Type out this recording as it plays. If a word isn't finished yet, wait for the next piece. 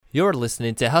You're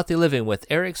listening to Healthy Living with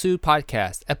Eric Sue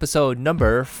podcast, episode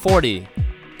number 40.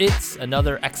 It's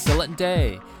another excellent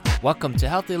day. Welcome to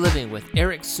Healthy Living with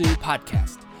Eric Sue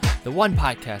podcast, the one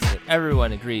podcast that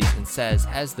everyone agrees and says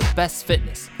has the best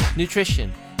fitness,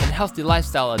 nutrition, and healthy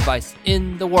lifestyle advice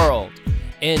in the world.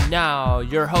 And now,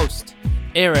 your host,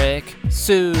 Eric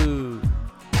Sue.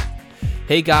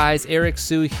 Hey guys, Eric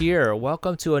Sue here.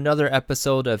 Welcome to another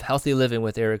episode of Healthy Living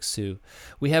with Eric Sue.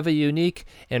 We have a unique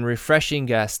and refreshing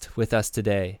guest with us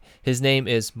today. His name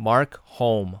is Mark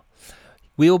Holm.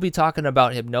 We will be talking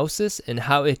about hypnosis and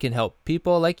how it can help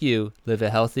people like you live a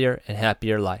healthier and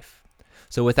happier life.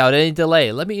 So without any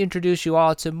delay, let me introduce you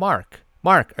all to Mark.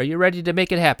 Mark, are you ready to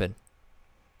make it happen?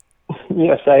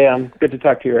 Yes, I am. Good to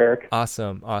talk to you, Eric.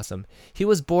 Awesome. He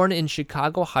was born in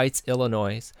Chicago Heights,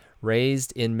 Illinois,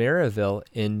 raised in Maryville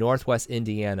in Northwest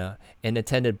Indiana, and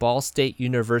attended Ball State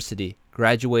University,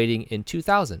 graduating in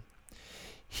 2000.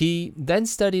 He then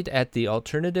studied at the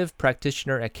Alternative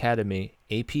Practitioner Academy,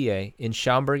 APA, in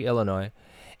Schaumburg, Illinois,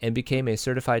 and became a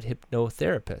certified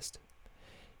hypnotherapist.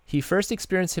 He first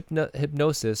experienced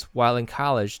hypnosis while in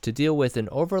college to deal with an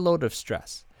overload of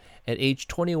stress. At age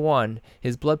 21,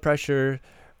 his blood pressure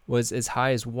was as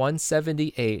high as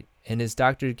 178, and his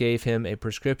doctor gave him a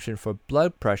prescription for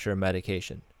blood pressure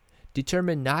medication.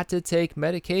 Determined not to take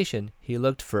medication, he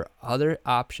looked for other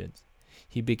options.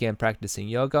 He began practicing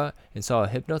yoga and saw a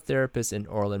hypnotherapist in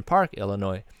Orland Park,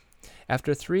 Illinois.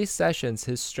 After 3 sessions,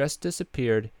 his stress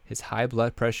disappeared, his high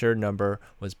blood pressure number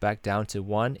was back down to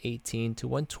 118 to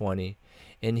 120,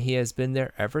 and he has been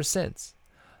there ever since.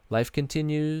 Life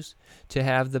continues to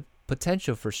have the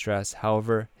potential for stress.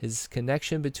 However, his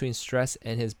connection between stress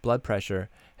and his blood pressure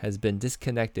has been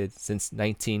disconnected since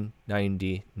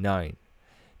 1999.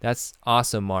 That's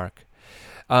awesome, Mark.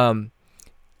 Let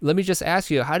me just ask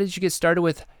you, how did you get started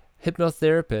with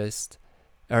hypnotherapy,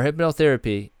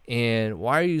 and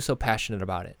why are you so passionate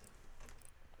about it?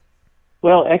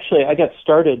 Well, actually, I got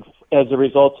started as a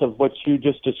result of what you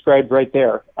just described right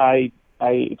there. I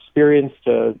experienced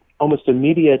almost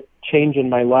immediate change in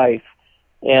my life,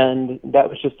 and that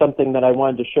was just something that I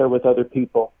wanted to share with other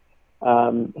people.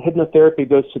 Hypnotherapy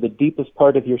goes to the deepest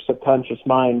part of your subconscious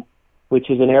mind, which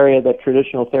is an area that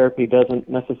traditional therapy doesn't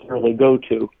necessarily go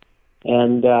to.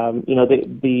 And,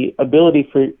 the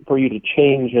ability for you to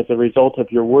change as a result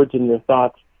of your words and your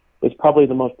thoughts is probably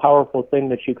the most powerful thing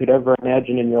that you could ever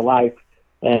imagine in your life.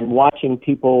 And watching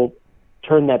people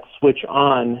turn that switch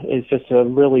on is just a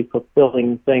really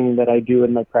fulfilling thing that I do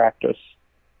in my practice.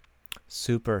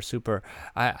 Super.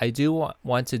 I do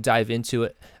want to dive into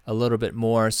it a little bit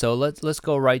more. So let's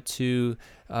go right to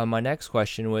my next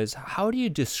question was, how do you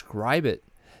describe it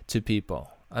to people?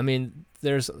 I mean,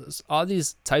 there's all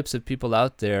these types of people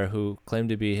out there who claim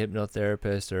to be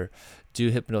hypnotherapists or do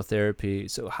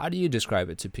hypnotherapy. So how do you describe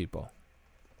it to people?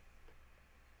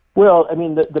 Well, I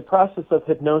mean, the process of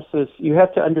hypnosis, you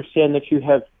have to understand that you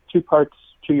have 2 parts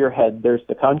to your head. There's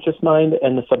the conscious mind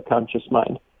and the subconscious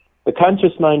mind. The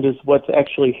conscious mind is what's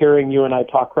actually hearing you and I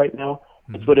talk right now.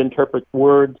 Mm-hmm. It's what interprets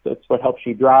words. It's what helps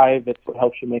you drive. It's what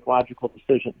helps you make logical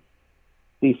decisions.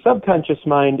 The subconscious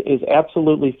mind is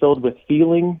absolutely filled with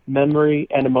feeling, memory,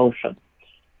 and emotion.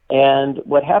 And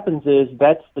what happens is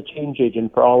that's the change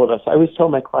agent for all of us. I always tell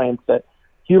my clients that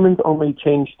humans only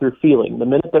change through feeling. The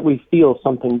minute that we feel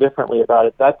something differently about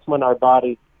it, that's when our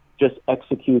body just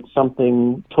executes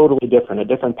something totally different, a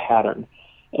different pattern.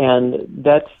 And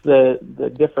that's the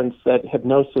difference that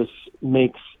hypnosis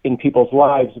makes in people's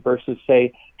lives versus,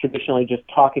 say, traditionally just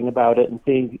talking about it and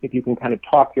seeing if you can kind of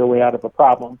talk your way out of a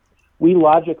problem. We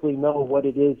logically know what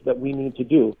it is that we need to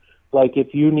do. Like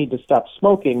if you need to stop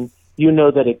smoking, you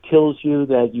know that it kills you,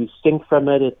 that you stink from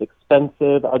it, it's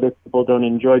expensive, other people don't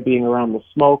enjoy being around the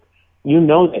smoke. You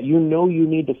know that. You know you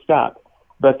need to stop.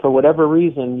 But for whatever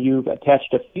reason, you've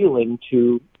attached a feeling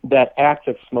to that act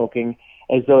of smoking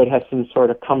as though it has some sort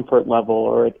of comfort level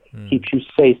or it keeps you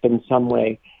safe in some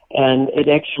way. And it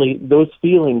actually, those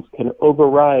feelings can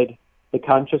override the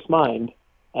conscious mind.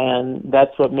 And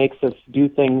that's what makes us do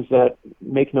things that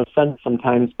make no sense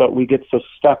sometimes, but we get so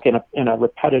stuck in a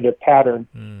repetitive pattern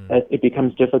that it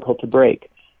becomes difficult to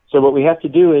break. So what we have to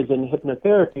do is in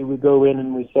hypnotherapy, we go in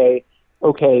and we say,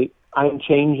 okay, I'm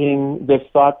changing this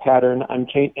thought pattern,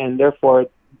 and therefore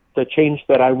the change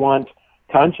that I want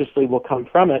consciously will come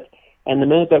from it. And the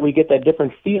minute that we get that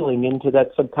different feeling into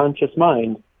that subconscious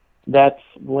mind, that's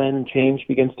when change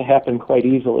begins to happen quite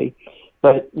easily.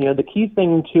 But, the key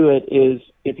thing to it is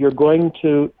if you're going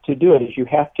to do it is you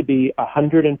have to be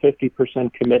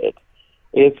 150% committed.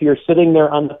 If you're sitting there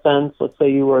on the fence, let's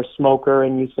say you were a smoker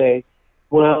and you say,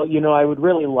 well, I would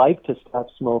really like to stop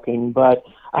smoking, but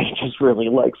I just really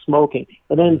like smoking.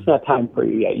 But then it's not time for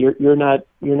you yet. You're not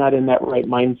in that right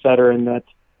mindset or in that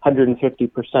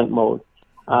 150% mode.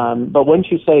 But once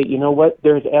you say, you know what,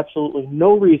 there's absolutely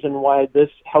no reason why this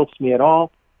helps me at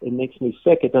all. It makes me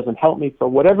sick. It doesn't help me for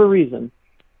whatever reason.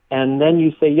 And then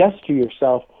you say yes to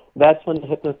yourself. That's when the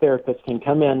hypnotherapist can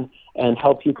come in and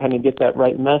help you kind of get that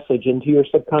right message into your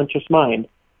subconscious mind.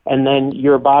 And then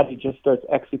your body just starts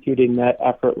executing that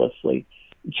effortlessly.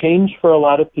 Change for a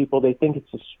lot of people, they think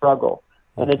it's a struggle.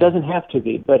 And it doesn't have to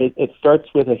be, but it starts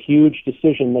with a huge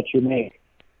decision that you make.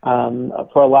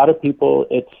 For a lot of people,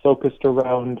 it's focused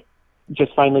around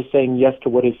just finally saying yes to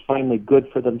what is finally good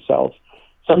for themselves.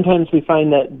 Sometimes we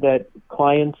find that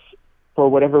clients, for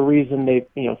whatever reason, they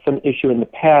some issue in the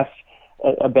past,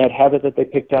 a bad habit that they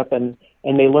picked up, and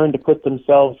they learn to put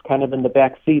themselves kind of in the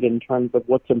back seat in terms of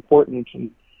what's important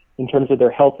in terms of their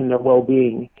health and their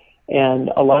well-being. And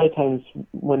a lot of times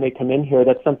when they come in here,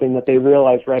 that's something that they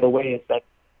realize right away is that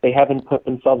they haven't put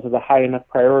themselves as a high enough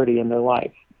priority in their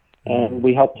life. And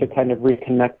we help to kind of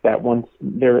reconnect that once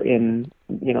they're in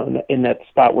that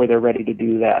spot where they're ready to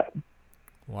do that.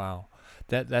 Wow.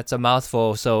 That's a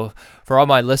mouthful. So for all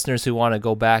my listeners who want to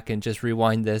go back and just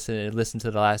rewind this and listen to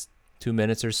the last 2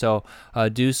 minutes or so,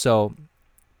 do so.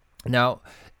 Now,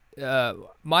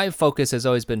 my focus has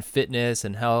always been fitness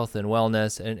and health and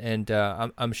wellness, and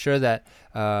I'm sure that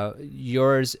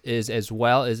yours is as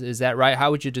well. Is that right?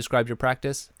 How would you describe your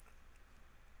practice?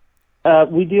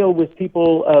 We deal with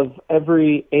people of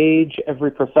every age,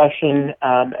 every profession,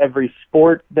 every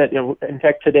sport. That in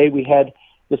fact,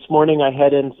 this morning I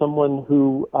had in someone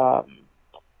who was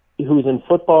in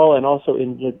football and also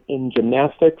in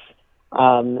gymnastics.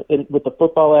 With the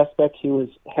football aspect, he was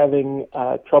having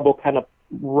trouble kind of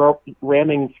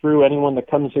ramming through anyone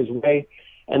that comes his way.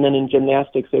 And then in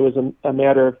gymnastics, it was a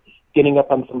matter of getting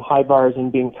up on some high bars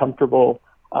and being comfortable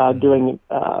doing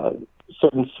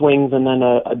certain swings and then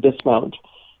a dismount.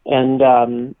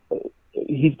 And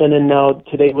he's been in now,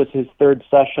 today was his third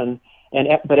session.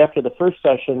 But after the first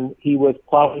session, he was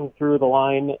plowing through the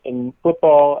line in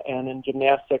football and in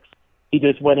gymnastics. He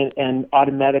just went in and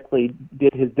automatically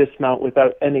did his dismount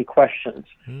without any questions.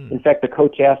 In fact, the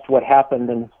coach asked what happened,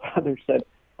 and his father said,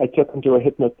 I took him to a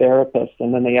hypnotherapist,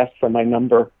 and then they asked for my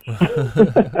number.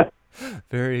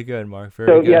 Very good, Mark.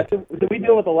 Very good. So we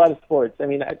deal with a lot of sports. I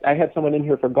mean, I had someone in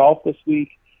here for golf this week.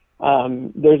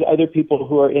 There's other people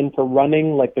who are in for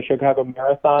running, like the Chicago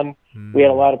Marathon. We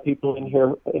had a lot of people in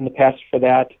here in the past for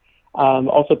that.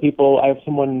 Also I have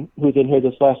someone who's in here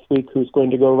this last week who's going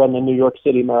to go run the New York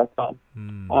City Marathon.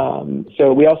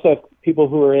 So we also have people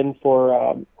who are in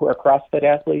for, who are CrossFit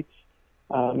athletes.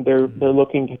 They're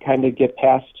looking to kind of get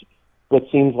past what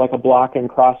seems like a block in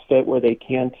CrossFit where they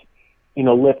can't,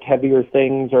 lift heavier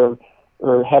things or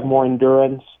have more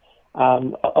endurance.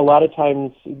 A lot of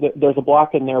times there's a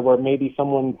block in there where maybe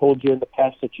someone told you in the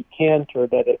past that you can't or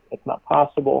that it's not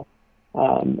possible.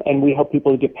 And we help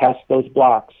people to get past those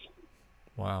blocks.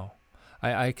 Wow.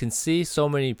 I can see so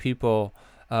many people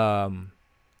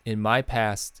in my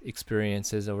past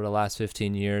experiences over the last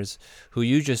 15 years who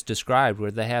you just described,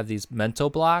 where they have these mental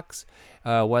blocks,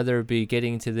 whether it be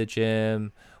getting to the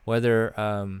gym, whether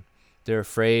they're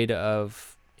afraid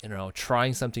of,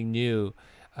 trying something new.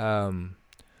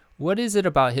 What is it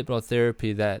about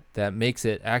hypnotherapy that makes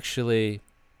it actually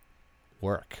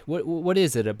work? What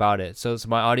is it about it? So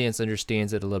my audience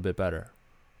understands it a little bit better.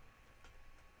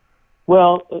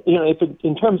 Well,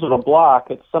 in terms of a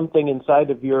block, it's something inside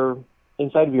of your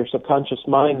subconscious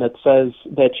mind that says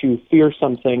that you fear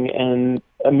something, and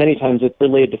many times it's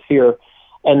related to fear,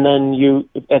 and then you,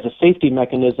 as a safety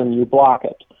mechanism, you block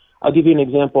it. I'll give you an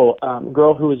example. A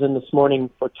girl who was in this morning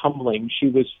for tumbling, she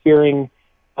was fearing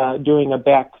doing a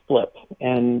back flip,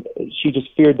 and she just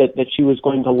feared that she was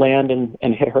going to land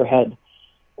and hit her head.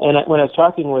 And when I was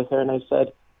talking with her, and I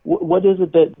said, what is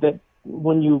it that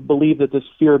when you believe that this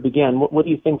fear began, what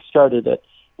do you think started it?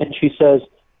 And she says,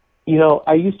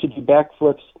 I used to do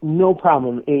backflips, no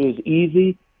problem. It was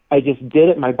easy. I just did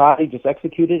it. My body just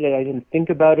executed it. I didn't think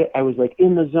about it. I was like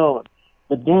in the zone.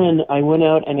 But then I went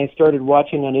out and I started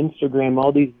watching on Instagram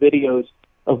all these videos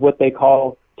of what they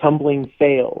call tumbling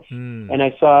fails. And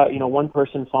I saw, one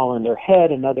person fall on their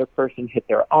head, another person hit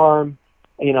their arm,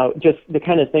 just the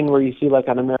kind of thing where you see like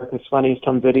on America's Funniest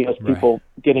Home Videos, people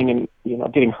getting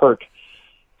hurt.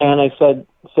 And I said,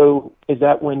 so is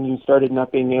that when you started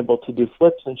not being able to do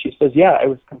flips? And she says, yeah, I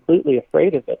was completely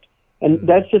afraid of it. And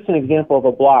that's just an example of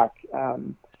a block.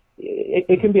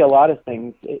 It can be a lot of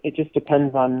things. It just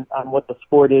depends on what the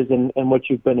sport is and what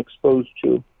you've been exposed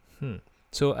to.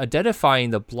 So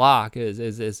identifying the block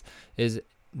is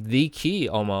the key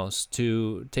almost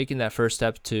to taking that first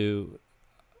step to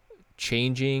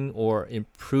changing or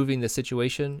improving the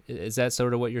situation. Is that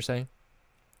sort of what you're saying?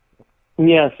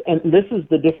 Yes, and this is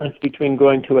the difference between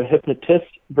going to a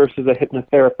hypnotist versus a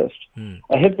hypnotherapist.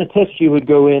 A hypnotist, you would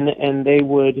go in and they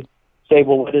would say,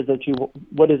 well, what is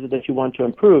it that you want to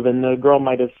improve? And the girl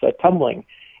might have said tumbling.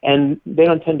 And they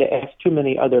don't tend to ask too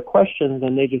many other questions,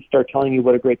 and they just start telling you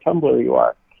what a great tumbler you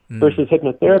are. Versus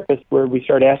hypnotherapists, where we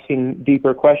start asking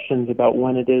deeper questions about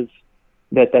when it is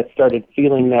that started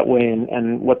feeling that way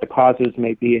and what the causes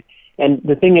may be. And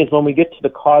the thing is, when we get to the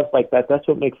cause like that, that's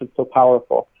what makes it so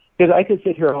powerful. Because I could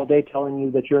sit here all day telling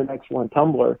you that you're an excellent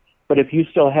tumbler, but if you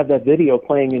still have that video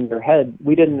playing in your head,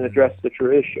 we didn't address the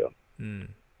true issue.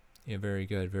 Yeah, very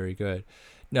good, very good.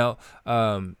 Now,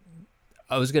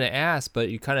 I was going to ask, but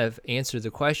you kind of answered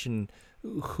the question,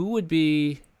 who would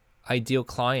be ideal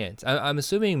client? I'm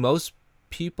assuming most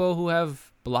people who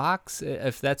have blocks,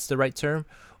 if that's the right term,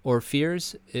 or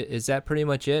fears. Is that pretty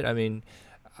much it? I mean,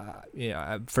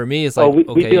 for me, it's like,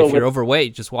 okay, if you're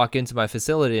overweight, just walk into my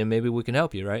facility and maybe we can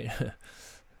help you, right?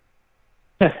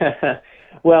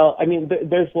 Well, I mean,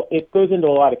 it goes into a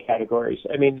lot of categories.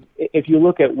 I mean, if you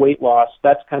look at weight loss,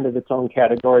 that's kind of its own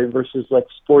category versus like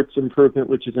sports improvement,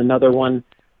 which is another one,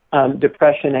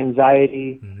 depression,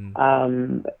 anxiety,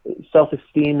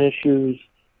 self-esteem issues,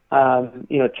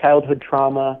 childhood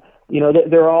trauma.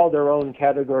 They're all their own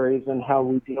categories and how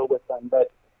we deal with them.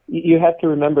 But you have to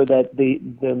remember that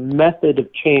the method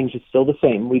of change is still the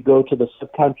same. We go to the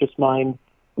subconscious mind,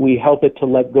 we help it to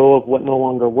let go of what no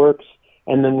longer works,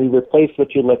 and then we replace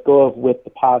what you let go of with the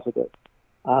positive.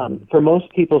 For most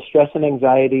people, stress and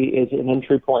anxiety is an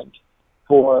entry point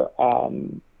for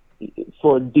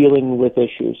dealing with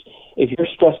issues. If you're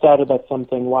stressed out about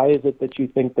something, why is it that you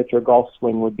think that your golf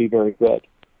swing would be very good?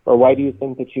 Or why do you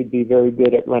think that you'd be very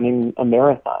good at running a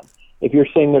marathon? If you're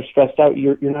saying they're stressed out,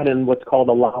 you're not in what's called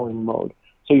allowing mode.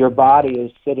 So your body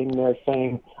is sitting there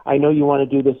saying, I know you want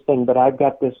to do this thing, but I've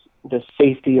got this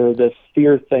safety or this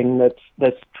fear thing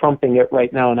that's trumping it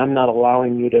right now, and I'm not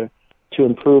allowing you to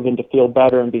improve and to feel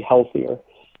better and be healthier.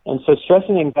 And so stress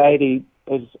and anxiety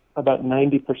is about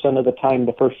 90% of the time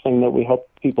the first thing that we help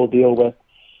people deal with.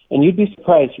 And you'd be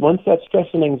surprised, once that stress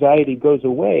and anxiety goes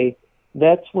away,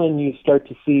 that's when you start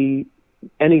to see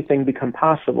anything become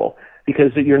possible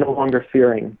because you're no longer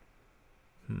fearing.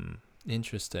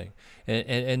 Interesting.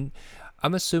 And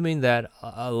I'm assuming that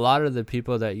a lot of the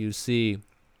people that you see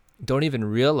don't even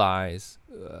realize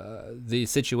the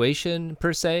situation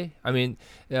per se. I mean,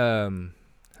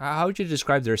 how would you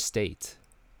describe their state?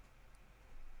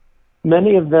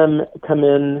 Many of them come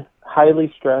in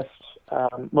highly stressed.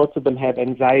 Most of them have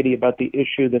anxiety about the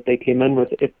issue that they came in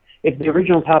with. If the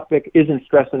original topic isn't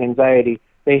stress and anxiety,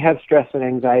 they have stress and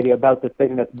anxiety about the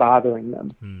thing that's bothering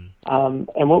them.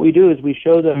 And what we do is we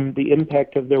show them the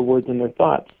impact of their words and their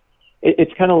thoughts.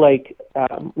 It's kind of like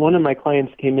one of my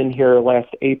clients came in here last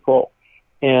April,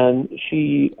 and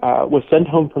she was sent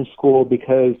home from school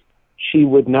because she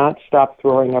would not stop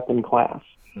throwing up in class.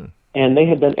 And they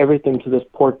had done everything to this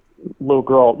poor little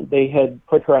girl. They had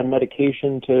put her on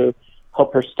medication to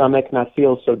help her stomach not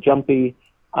feel so jumpy.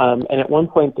 And at one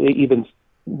point,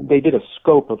 they did a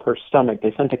scope of her stomach.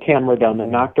 They sent a camera down, they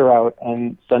knocked her out,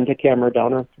 and sent a camera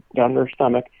down her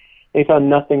stomach. They found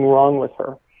nothing wrong with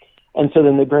her. And so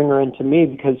then they bring her into me,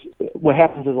 because what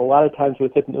happens is a lot of times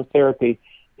with hypnotherapy,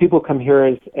 people come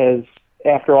here as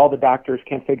after all the doctors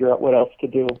can't figure out what else to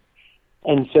do.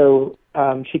 And so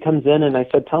she comes in and I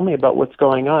said, tell me about what's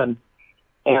going on.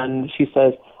 And she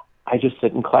says, I just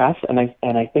sit in class and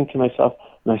I think to myself,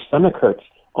 my stomach hurts.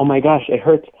 Oh my gosh, it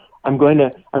hurts. I'm going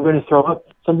to throw up.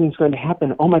 Something's going to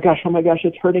happen. Oh my gosh,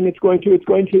 it's hurting. It's going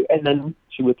to. And then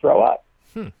she would throw up.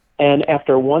 And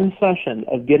after one session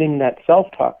of getting that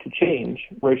self-talk to change,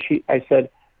 where I said,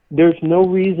 there's no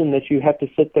reason that you have to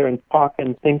sit there and talk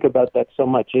and think about that so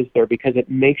much, is there? Because it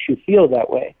makes you feel that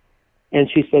way. And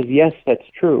she says, yes, that's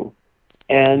true.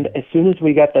 And as soon as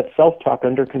we got that self-talk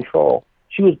under control,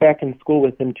 she was back in school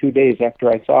within 2 days after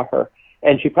I saw her.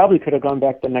 And she probably could have gone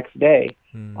back the next day.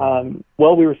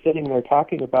 While we were sitting there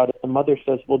talking about it, the mother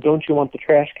says, well, don't you want the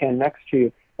trash can next to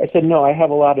you? I said, no, I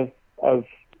have a lot of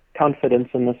confidence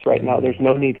in this right now. There's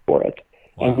no need for it.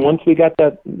 Wow. And once we got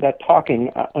that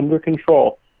talking under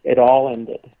control, it all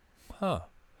ended.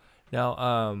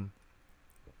 Now,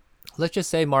 let's just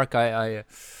say, Mark, I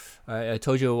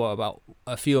told you about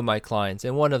a few of my clients,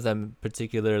 and one of them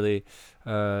particularly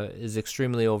is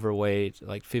extremely overweight,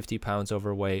 like 50 pounds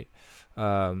overweight.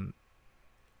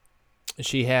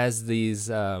 She has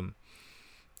these, I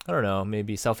don't know,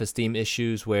 maybe self-esteem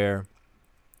issues where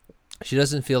she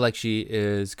doesn't feel like she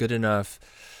is good enough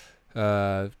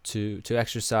to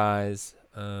exercise.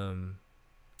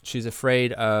 She's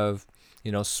afraid of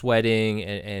sweating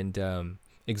and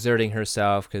exerting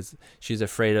herself because she's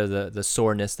afraid of the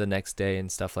soreness the next day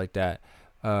and stuff like that.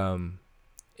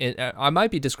 And I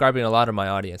might be describing a lot of my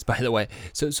audience, by the way.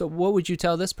 So what would you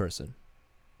tell this person?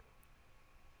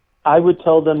 I would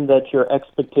tell them that your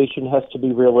expectation has to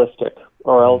be realistic,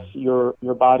 or else your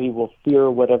body will fear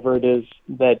whatever it is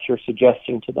that you're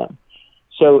suggesting to them.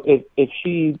 So if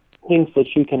she thinks that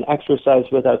she can exercise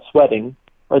without sweating,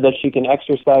 or that she can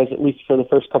exercise at least for the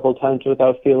first couple of times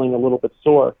without feeling a little bit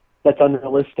sore, that's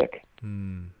unrealistic.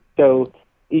 So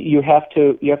you have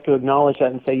to acknowledge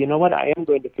that and say, you know what, I am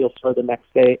going to feel sore the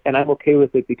next day, and I'm okay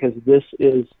with it because this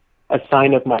is a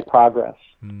sign of my progress.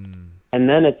 And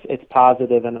then it's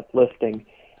positive and uplifting.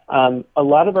 A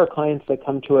lot of our clients that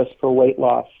come to us for weight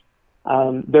loss,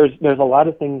 there's a lot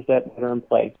of things that are in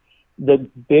play. The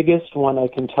biggest one I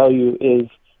can tell you is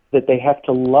that they have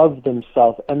to love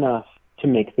themselves enough to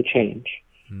make the change.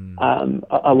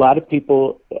 A lot of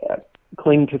people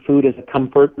cling to food as a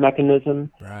comfort mechanism.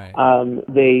 Right.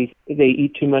 They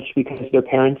eat too much because their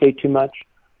parents ate too much.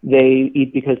 They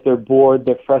eat because they're bored,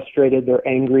 they're frustrated, they're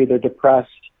angry, they're depressed,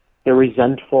 they're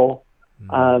resentful.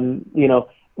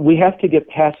 We have to get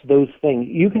past those things.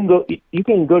 You can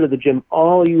go to the gym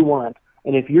all you want,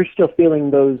 and if you're still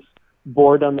feeling those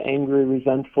boredom, angry,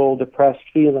 resentful, depressed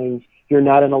feelings, you're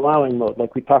not in allowing mode,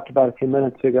 like we talked about a few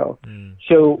minutes ago.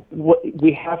 So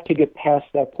we have to get past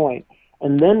that point.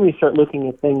 And then we start looking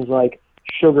at things like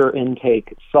sugar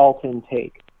intake, salt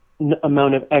intake,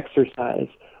 amount of exercise,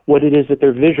 what it is that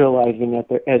they're visualizing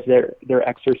as they're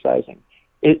exercising.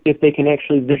 If they can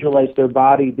actually visualize their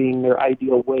body being their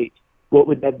ideal weight, what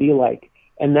would that be like?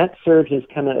 And that serves as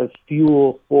kind of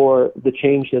fuel for the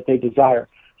change that they desire.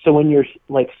 So when you're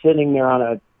like sitting there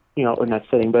on or not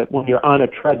sitting, but when you're on a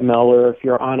treadmill, or if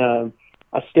you're on a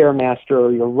Stairmaster,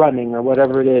 or you're running, or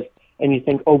whatever it is, and you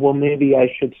think, oh, well, maybe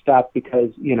I should stop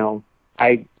because,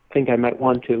 I think I might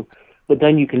want to. But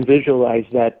then you can visualize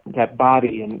that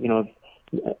body, and,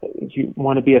 if you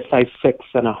want to be a size 6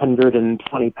 and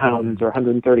 120 pounds or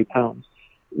 130 pounds,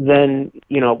 then,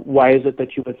 why is it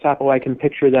that you would stop? Oh, I can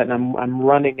picture that, and I'm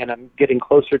running, and I'm getting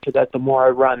closer to that the more I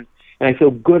run. And I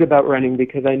feel good about running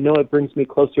because I know it brings me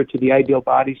closer to the ideal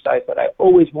body size that I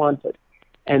always wanted.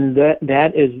 And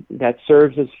that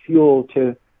serves as fuel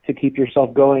to keep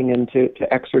yourself going and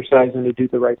to exercise and to do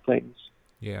the right things.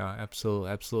 Yeah,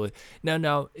 absolutely.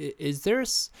 Now, is there?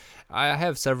 I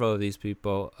have several of these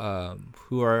people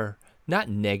who are not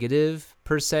negative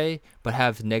per se, but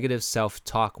have negative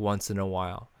self-talk once in a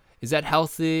while. Is that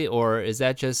healthy, or is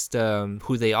that just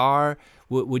who they are?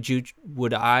 Would you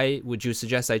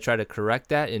suggest I try to correct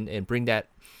that and bring that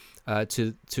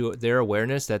to their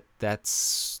awareness that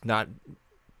that's not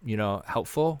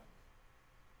helpful?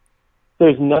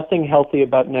 There's nothing healthy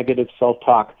about negative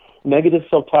self-talk. Negative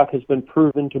self-talk has been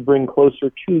proven to bring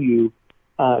closer to you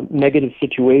negative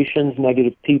situations,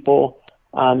 negative people,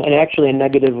 and actually a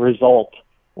negative result,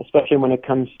 especially when it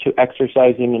comes to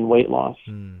exercising and weight loss.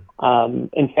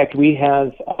 In fact, we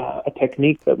have a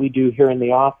technique that we do here in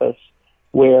the office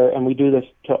and we do this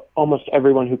to almost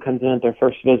everyone who comes in at their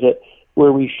first visit,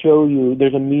 where we show you,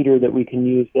 there's a meter that we can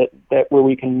use where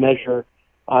we can measure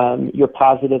your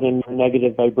positive and your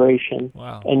negative vibration.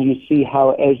 Wow. And you see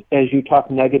how as you talk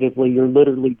negatively, you're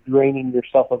literally draining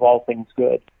yourself of all things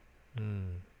good.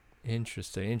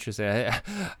 Interesting.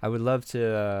 I would love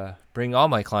to bring all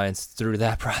my clients through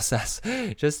that process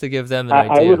just to give them an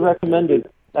idea. I would recommend it.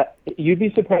 You'd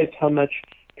be surprised how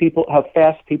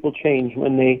fast people change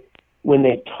when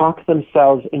they talk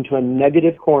themselves into a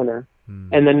negative corner,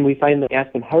 and then we finally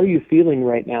ask them, how are you feeling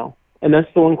right now? And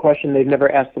that's the one question they've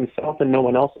never asked themselves, and no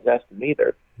one else has asked them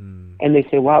either. And they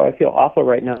say, wow, I feel awful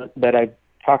right now that I've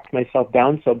talked myself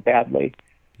down so badly.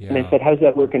 Yeah. And I said, how's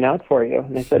that working out for you?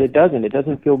 And they said, it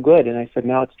doesn't feel good. And I said,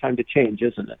 now it's time to change,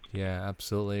 isn't it? Yeah,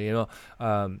 absolutely.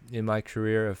 In my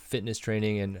career of fitness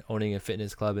training and owning a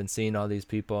fitness club and seeing all these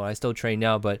people, I still train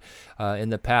now, but in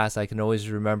the past, I can always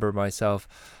remember myself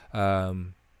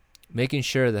making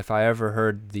sure that if I ever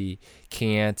heard the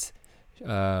can't,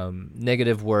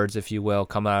 negative words, if you will,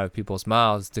 come out of people's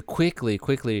mouths, to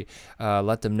quickly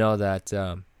let them know that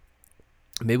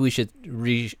maybe we should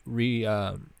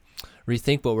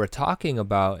rethink what we're talking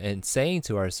about and saying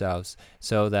to ourselves,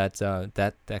 so that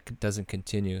that doesn't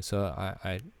continue. So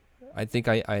I think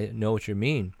I know what you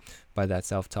mean by that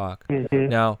self-talk.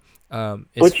 Now,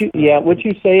 what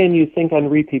you say and you think on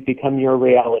repeat become your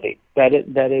reality.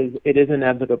 It is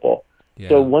inevitable. Yeah.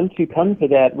 So once you come to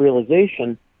that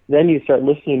realization, then you start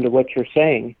listening to what you're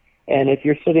saying. And if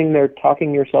you're sitting there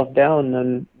talking yourself down,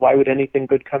 then why would anything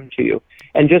good come to you?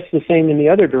 And just the same in the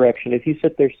other direction. If you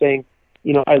sit there saying,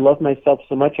 I love myself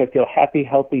so much, I feel happy,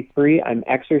 healthy, free, I'm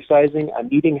exercising, I'm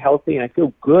eating healthy, and I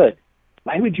feel good,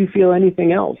 why would you feel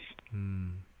anything else?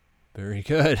 Very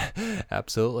good.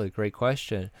 Absolutely. Great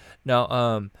question.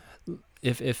 Now,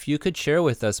 if you could share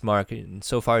with us, Mark,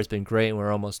 so far it's been great, and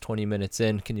we're almost 20 minutes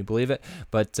in. Can you believe it?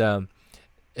 But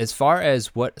as far as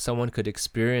what someone could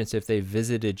experience if they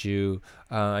visited you,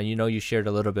 you shared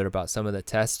a little bit about some of the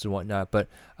tests and whatnot, but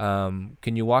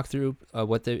can you walk through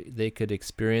what they could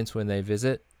experience when they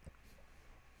visit?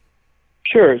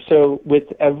 Sure. So with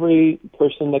every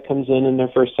person that comes in their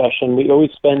first session, we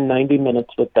always spend 90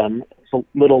 minutes with them. It's a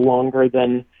little longer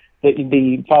than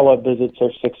the follow-up visits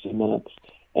are 60 minutes.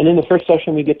 And in the first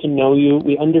session, we get to know you.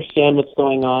 We understand what's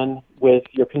going on with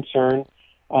your concern.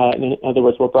 In other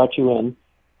words, what brought you in,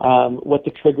 what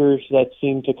the triggers that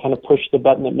seem to kind of push the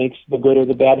button that makes the good or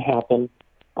the bad happen.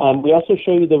 We also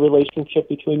show you the relationship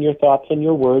between your thoughts and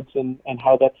your words and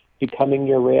how that's becoming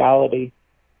your reality.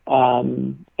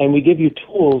 And we give you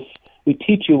tools. We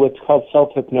teach you what's called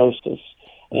self-hypnosis.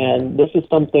 And this is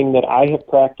something that I have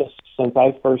practiced since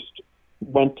I first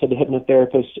went to the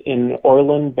hypnotherapist in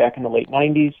Orland back in the late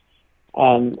 90s.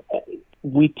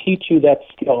 We teach you that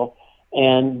skill,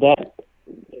 and that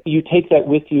you take that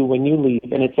with you when you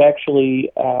leave. And it's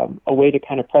actually a way to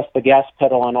kind of press the gas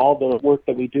pedal on all the work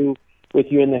that we do with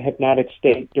you in the hypnotic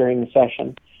state during the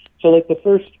session. So like the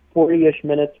first 40-ish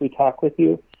minutes, we talk with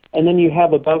you. And then you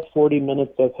have about 40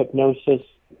 minutes of hypnosis,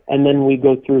 and then we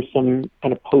go through some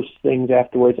kind of post things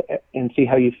afterwards and see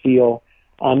how you feel.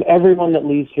 Everyone that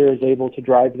leaves here is able to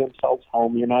drive themselves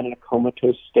home. You're not in a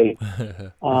comatose state.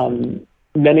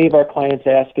 Many of our clients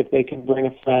ask if they can bring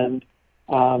a friend,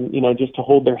 just to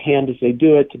hold their hand as they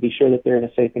do it, to be sure that they're in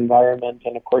a safe environment.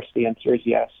 And of course, the answer is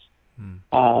yes.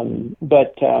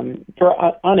 But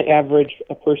on average,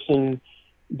 a person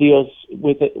deals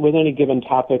with any given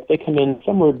topic. They come in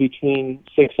somewhere between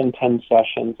 6 and 10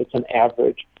 sessions. It's an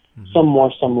average. Some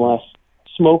more, some less.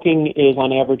 Smoking is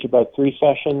on average about 3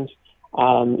 sessions.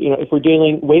 If we're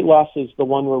dealing, weight loss is the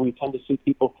one where we tend to see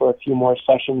people for a few more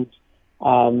sessions,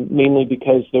 mainly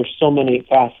because there's so many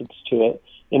facets to it.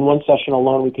 In one session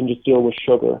alone, we can just deal with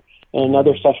sugar. In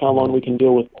another session alone, we can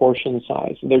deal with portion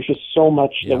size. There's just so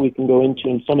much that we can go into,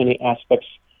 and so many aspects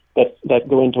that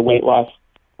go into weight loss.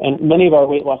 And many of our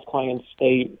weight loss clients,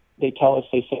 they tell us,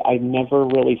 they say, I've never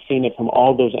really seen it from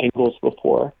all those angles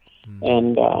before.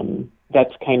 And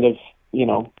that's kind of,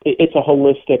 it's a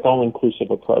holistic,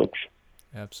 all-inclusive approach.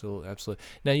 Absolutely.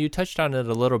 Now, you touched on it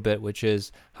a little bit, which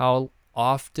is how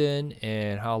often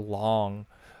and how long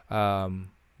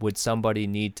would somebody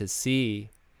need to see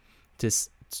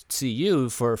you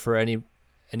for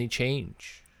any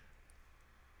change?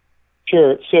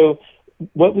 Sure. So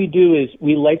what we do is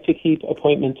we like to keep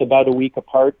appointments about a week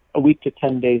apart, a week to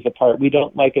 10 days apart. We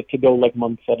don't like it to go like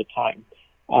months at a time.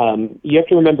 You have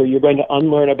to remember, you're going to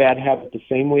unlearn a bad habit the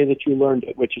same way that you learned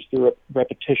it, which is through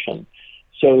repetition.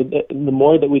 So the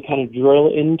more that we kind of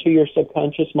drill into your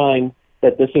subconscious mind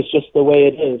that this is just the way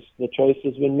it is, the choice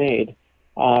has been made,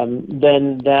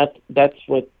 then that's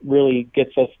what really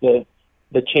gets us the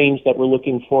change that we're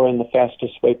looking for in the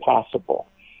fastest way possible.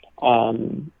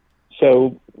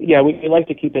 So we like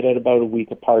to keep it at about a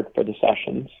week apart for the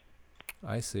sessions.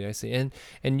 I see.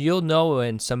 And you'll know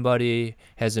when somebody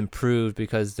has improved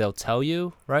because they'll tell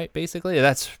you, right? Basically,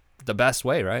 that's the best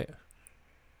way, right?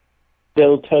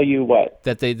 They'll tell you what?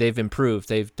 That they've improved.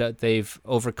 They've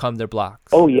overcome their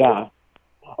blocks. Oh yeah,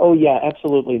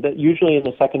 absolutely. That usually in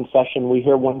the second session we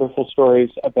hear wonderful stories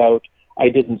about, I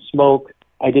didn't smoke,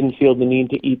 I didn't feel the need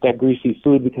to eat that greasy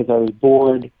food because I was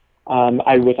bored.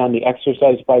 I was on the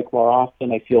exercise bike more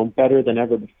often. I feel better than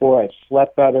ever before. I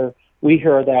slept better. We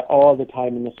hear that all the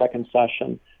time in the second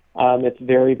session. It's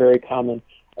very, very common.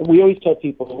 We always tell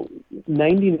people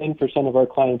 99% of our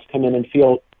clients come in and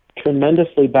feel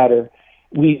tremendously better.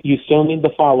 You still need the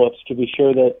follow-ups to be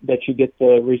sure that you get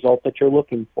the result that you're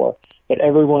looking for. But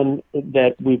everyone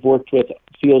that we've worked with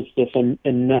feels this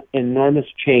enormous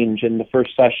change in the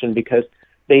first session because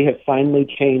they have finally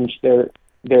changed their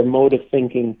mode of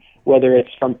thinking, whether it's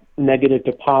from negative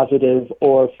to positive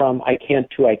or from I can't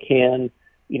to I can.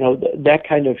 That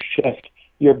kind of shift.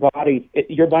 Your body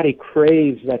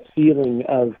craves that feeling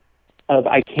of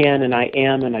I can and I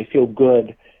am and I feel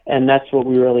good. And that's what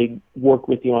we really work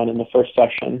with you on in the first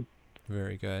session.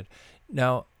 Very good.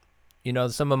 Now,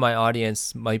 some of my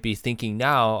audience might be thinking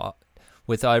now,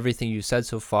 with everything you said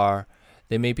so far,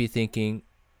 they may be thinking,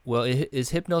 well,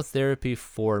 is hypnotherapy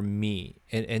for me?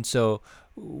 And so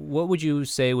what would you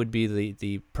say would be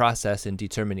the process in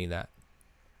determining that?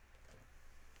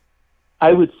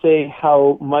 I would say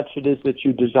how much it is that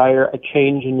you desire a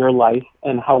change in your life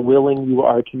and how willing you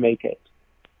are to make it.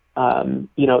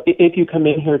 If you come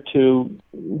in here to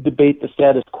debate the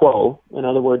status quo, in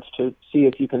other words, to see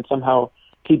if you can somehow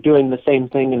keep doing the same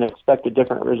thing and expect a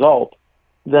different result,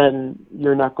 then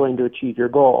you're not going to achieve your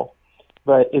goal.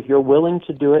 But if you're willing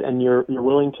to do it and you're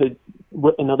willing to,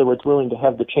 in other words, willing to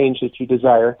have the change that you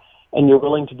desire, and you're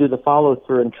willing to do the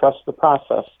follow-through and trust the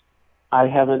process, I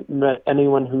haven't met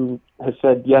anyone who has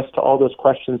said yes to all those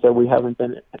questions that we haven't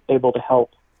been able to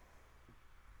help.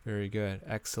 Very good.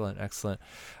 Excellent.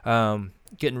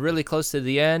 Getting really close to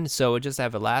the end, so we'll just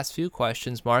have the last few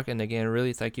questions, Mark. And again,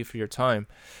 really thank you for your time.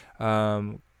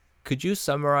 Could you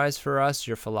summarize for us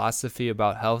your philosophy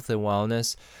about health and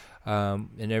wellness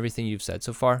and everything you've said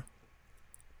so far?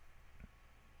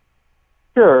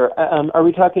 Sure. Are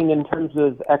we talking in terms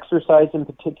of exercise in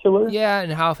particular? Yeah,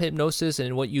 and how hypnosis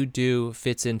and what you do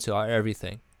fits into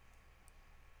everything.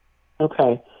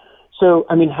 Okay. So,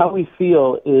 how we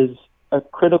feel is a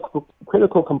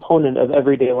critical component of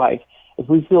everyday life. If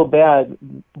we feel bad,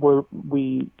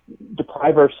 we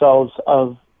deprive ourselves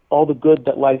of all the good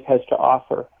that life has to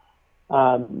offer.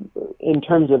 In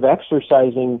terms of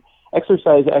exercising,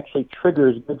 exercise actually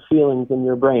triggers good feelings in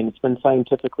your brain. It's been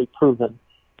scientifically proven.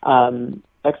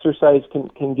 Exercise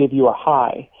can give you a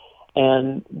high,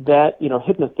 and that,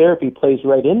 hypnotherapy plays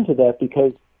right into that,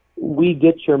 because we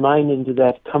get your mind into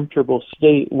that comfortable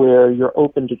state where you're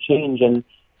open to change,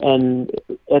 and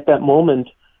at that moment,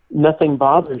 nothing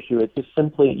bothers you. It's just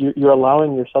simply, you're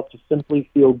allowing yourself to simply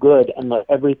feel good and let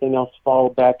everything else fall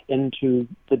back into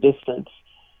the distance.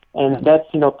 And that's,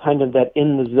 kind of that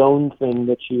in the zone thing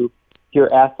that you hear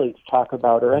athletes talk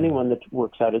about, or anyone that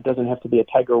works out. It doesn't have to be a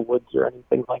Tiger Woods or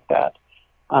anything like that.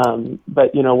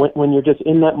 But, when you're just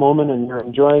in that moment and you're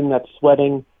enjoying that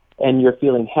sweating and you're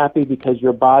feeling happy because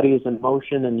your body is in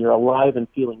motion and you're alive and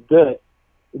feeling good,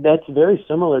 that's very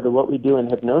similar to what we do in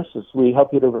hypnosis. We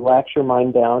help you to relax your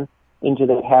mind down into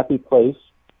that happy place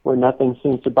where nothing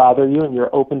seems to bother you and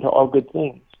you're open to all good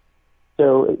things.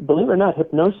 So believe it or not,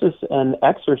 hypnosis and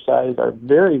exercise are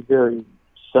very, very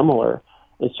similar.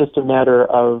 It's just a matter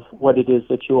of what it is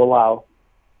that you allow.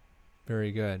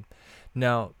 Very good.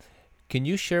 Now, can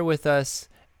you share with us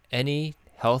any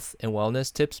health and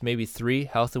wellness tips, maybe 3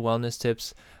 health and wellness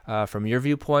tips from your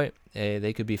viewpoint?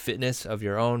 They could be fitness, of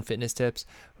your own fitness tips,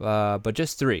 but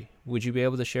just 3. Would you be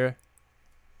able to share?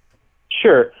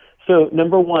 Sure. So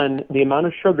number 1, the amount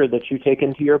of sugar that you take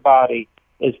into your body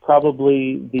is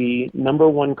probably the number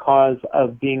 1 cause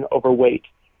of being overweight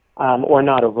or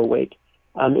not overweight.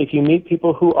 If you meet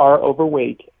people who are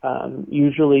overweight,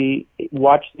 usually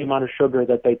watch the amount of sugar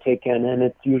that they take in, and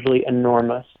it's usually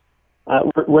enormous.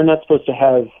 We're not supposed to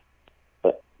have,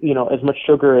 as much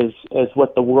sugar as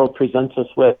what the world presents us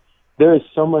with. There is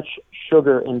so much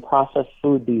sugar in processed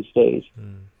food these days.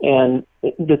 And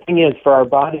the thing is, for our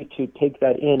body to take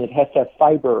that in, it has to have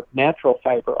fiber, natural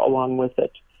fiber, along with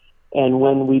it. And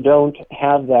when we don't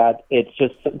have that, it's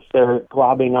just sits there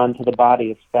globbing onto the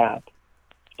body as fat.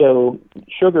 So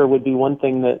sugar would be one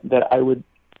thing that I would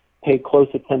pay close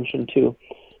attention to.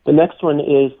 The next one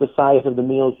is the size of the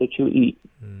meals that you eat.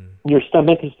 Your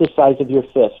stomach is the size of your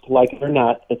fist. Like it or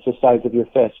not, it's the size of your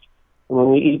fist. And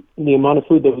when we eat, the amount of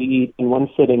food that we eat in one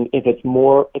sitting, if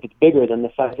it's bigger than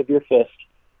the size of your fist,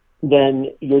 then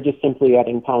you're just simply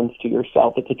adding pounds to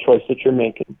yourself. It's a choice that you're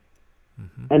making.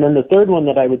 And then the third one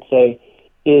that I would say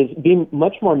is be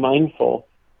much more mindful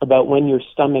about when your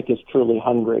stomach is truly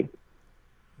hungry.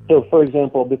 So, for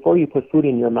example, before you put food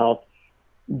in your mouth,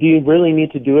 do you really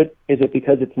need to do it? Is it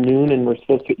because it's noon and we're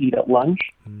supposed to eat at lunch?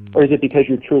 Or is it because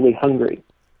you're truly hungry?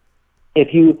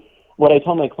 What I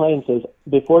tell my clients is,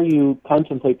 before you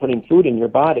contemplate putting food in your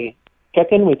body,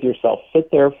 check in with yourself. Sit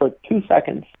there for 2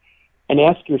 seconds and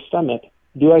ask your stomach,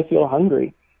 do I feel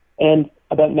hungry? And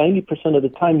about 90% of the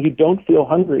time, you don't feel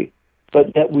hungry.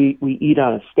 But that we eat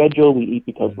on a schedule. We eat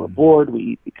because we're bored. We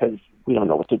eat because we don't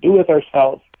know what to do with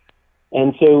ourselves.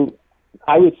 And so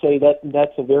I would say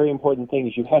that's a very important thing,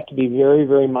 is you have to be very,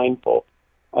 very mindful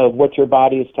of what your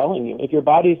body is telling you. If your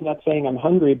body is not saying I'm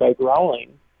hungry by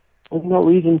growling, there's no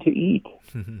reason to eat.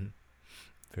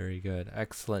 Very good.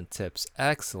 Excellent tips.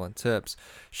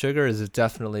 Sugar is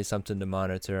definitely something to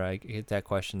monitor. I get that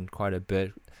question quite a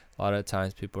bit. A lot of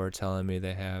times people are telling me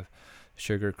they have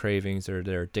sugar cravings or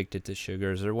they're addicted to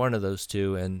sugars or one of those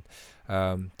two, and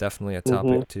definitely a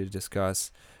topic to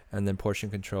discuss. And then portion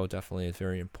control definitely is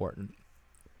very important.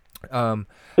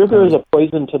 Sugar is a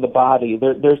poison to the body.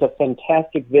 There's a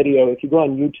fantastic video. If you go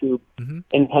on YouTube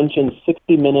and punch in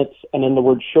 60 minutes and then the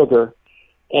word sugar,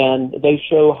 and they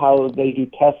show how they do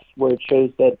tests where it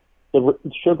shows that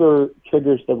sugar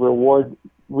triggers the reward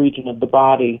region of the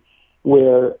body,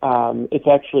 where it's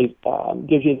actually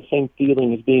gives you the same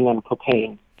feeling as being on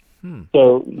cocaine.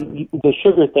 So the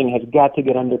sugar thing has got to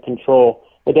get under control.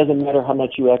 It doesn't matter how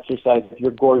much you exercise if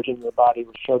you're gorging your body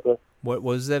with sugar. What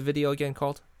was that video again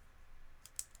called?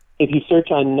 If you search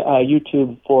on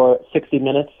YouTube for 60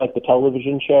 Minutes, like the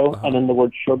television show, and then the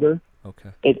word sugar,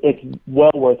 it's well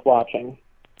worth watching.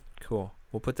 Cool.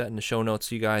 We'll put that in the show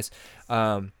notes, you guys.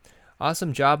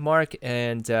 Awesome job, Mark.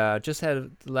 And just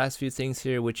had the last few things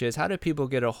here, which is how do people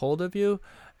get a hold of you?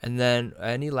 And then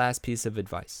any last piece of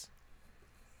advice?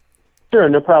 Sure,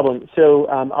 no problem. So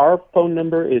our phone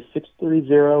number is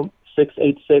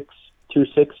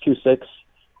 630-686-2626.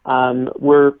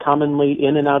 We're commonly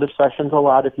in and out of sessions a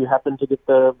lot. If you happen to get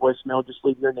the voicemail, just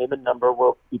leave your name and number.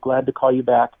 We'll be glad to call you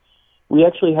back. We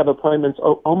actually have appointments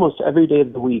almost every day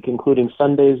of the week, including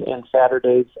Sundays and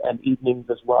Saturdays and evenings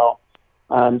as well.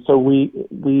 So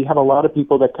we have a lot of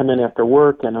people that come in after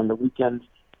work and on the weekends.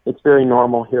 It's very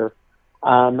normal here.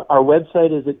 Our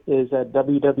website is at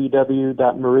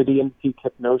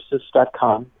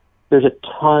www.meridianpeakhypnosis.com. There's a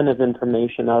ton of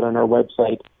information out on our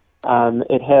website.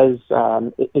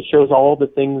 It shows all the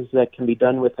things that can be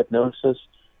done with hypnosis.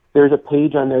 There's a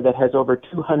page on there that has over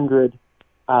 200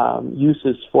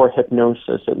 uses for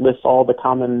hypnosis. It lists all the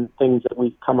common things that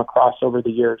we've come across over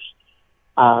the years.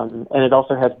 And it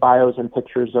also has bios and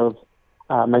pictures of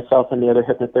myself and the other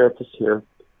hypnotherapists here.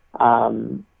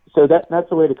 So that's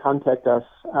a way to contact us.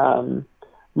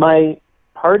 My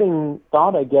parting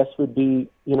thought, I guess, would be,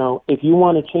 if you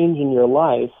want to change in your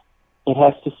life, it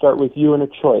has to start with you and a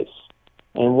choice.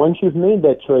 And once you've made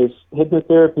that choice,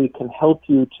 hypnotherapy can help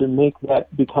you to make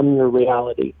that become your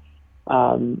reality.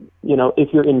 If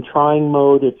you're in trying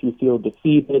mode, if you feel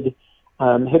defeated,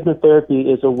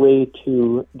 hypnotherapy is a way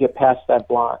to get past that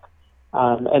block.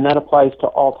 And that applies to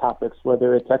all topics,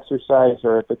 whether it's exercise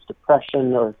or if it's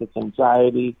depression or if it's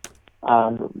anxiety.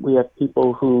 We have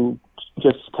people who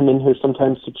just come in here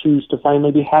sometimes to choose to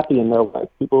finally be happy in their life,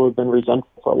 people who have been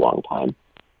resentful for a long time.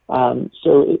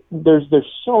 There's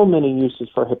so many uses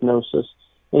for hypnosis.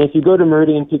 And if you go to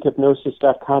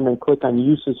meridianpeakhypnosis.com and click on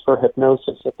uses for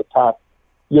hypnosis at the top,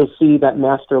 you'll see that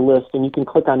master list, and you can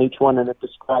click on each one and it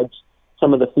describes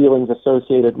some of the feelings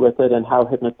associated with it and how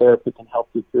hypnotherapy can help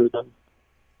you through them.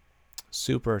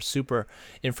 Super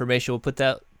information. We'll put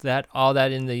all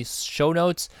that in the show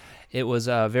notes. It was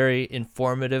very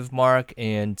informative, Mark,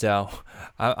 and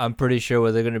I'm pretty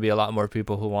sure there are going to be a lot more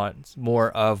people who want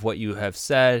more of what you have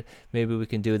said. Maybe we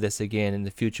can do this again in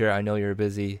the future. I know you're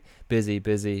busy,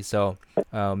 so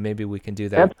maybe we can do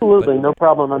that. Absolutely, no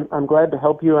problem. I'm glad to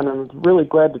help you, and I'm really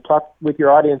glad to talk with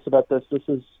your audience about this. This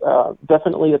is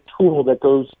definitely a tool that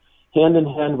goes hand in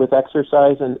hand with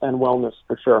exercise and wellness,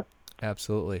 for sure.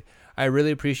 Absolutely. I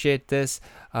really appreciate this,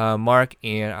 Mark,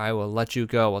 and I will let you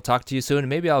go. We'll talk to you soon, and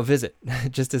maybe I'll visit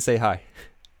just to say hi.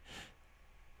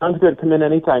 Sounds good. Come in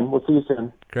anytime. We'll see you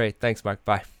soon. Great. Thanks, Mark.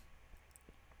 Bye.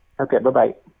 Okay,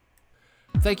 bye-bye.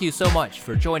 Thank you so much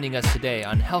for joining us today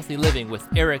on Healthy Living with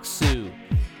Eric Sue.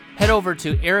 Head over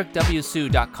to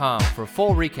ericwsue.com for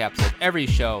full recaps of every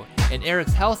show and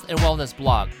Eric's health and wellness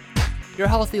blog. Your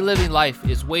healthy living life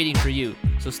is waiting for you,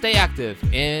 so stay active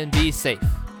and be safe.